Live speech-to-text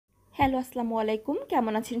Hello আসসালামু আলাইকুম,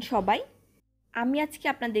 কেমন আছেন সবাই? আমি আজকে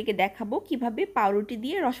আপনাদেরকে দেখাবো কিভাবে পাউরুটি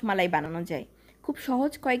দিয়ে রসমালাই বানানো যায়। খুব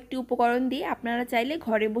সহজ কয়েকটি উপকরণ দিয়ে আপনারা চাইলে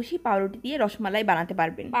ঘরে বসেই পাউরুটি দিয়ে রসমালাই বানাতে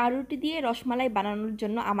পারবেন। পাউরুটি দিয়ে রসমালাই বানানোর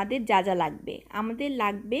জন্য আমাদের যা যা লাগবে, আমাদের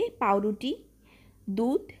লাগবে পাউরুটি,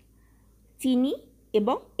 দুধ, চিনি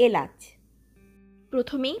এবং এলাচ।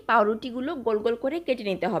 প্রথমেই পাউরুটিগুলো গোল গোল করে কেটে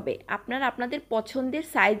নিতে হবে। আপনারা আপনাদের পছন্দের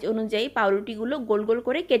সাইজ অনুযায়ী পাউরুটিগুলো গোল গোল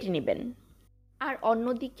করে কেটে নেবেন। আর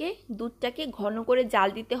অন্যদিকে দুধটাকে ঘন করে জাল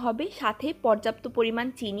দিতে হবে, সাথে পর্যাপ্ত পরিমাণ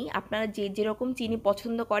চিনি, আপনারা যে যেরকম চিনি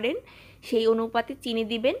পছন্দ করেন সেই অনুপাতে চিনি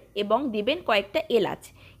দিবেন এবং দিবেন কয়েকটা এলাচ।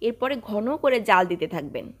 এরপরে ঘন করে জাল দিতে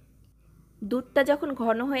থাকবেন। দুধটা যখন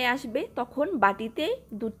ঘন হয়ে আসবে তখন বাটিতে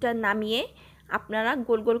দুধটা নামিয়ে আপনারা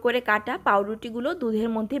গোল গোল করে কাটা পাউরুটিগুলো দুধের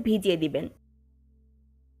মধ্যে ভিজিয়ে দিবেন।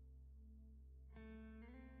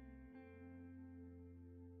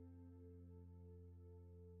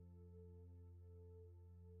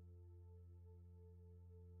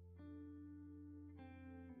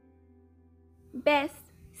 ব্যাস,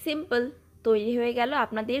 সিম্পল, তৈরি হয়ে গেল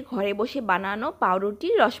আপনাদের ঘরে বসে বানানো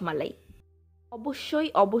পাউরুটির রসমালাই। অবশ্যই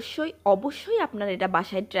অবশ্যই অবশ্যই আপনারা এটা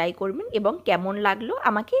বাসায় ট্রাই করবেন এবং কেমন লাগলো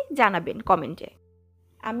আমাকে জানাবেন কমেন্টে।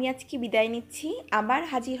 আমি আজকে বিদায় নিচ্ছি, আবার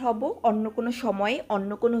হাজির হব অন্য কোনো সময়ে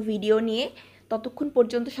অন্য কোনো ভিডিও নিয়ে। ততক্ষণ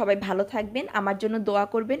পর্যন্ত সবাই ভালো থাকবেন, আমার জন্য দোয়া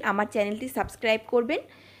করবেন, আমার চ্যানেলটি সাবস্ক্রাইব করবেন।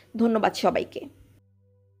 ধন্যবাদ সবাইকে।